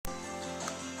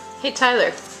Hey Tyler,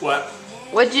 What?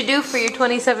 what'd you do for your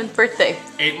 27th birthday?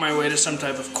 Ate my way to some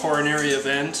type of coronary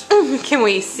event. Can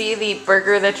we see the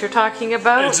burger that you're talking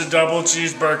about? It's a double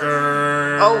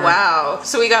cheeseburger. Oh wow.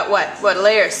 So we got what a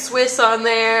layer of Swiss on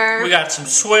there? We got some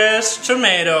Swiss,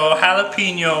 tomato,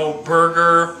 jalapeno,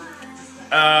 burger,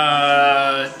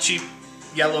 cheap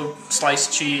yellow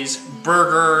sliced cheese,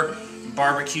 burger,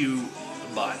 barbecue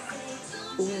bun.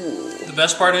 Ooh. The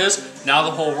best part is, now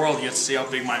the whole world gets to see how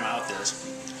big my mouth is.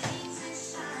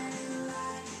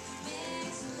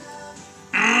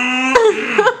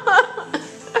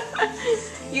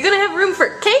 You gonna have room for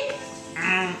cake?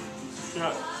 Yeah.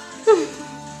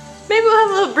 Maybe we'll have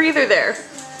a little breather there.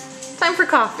 Time for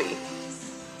coffee.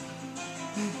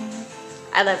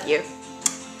 I love you.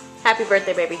 Happy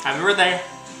birthday, baby. Happy birthday.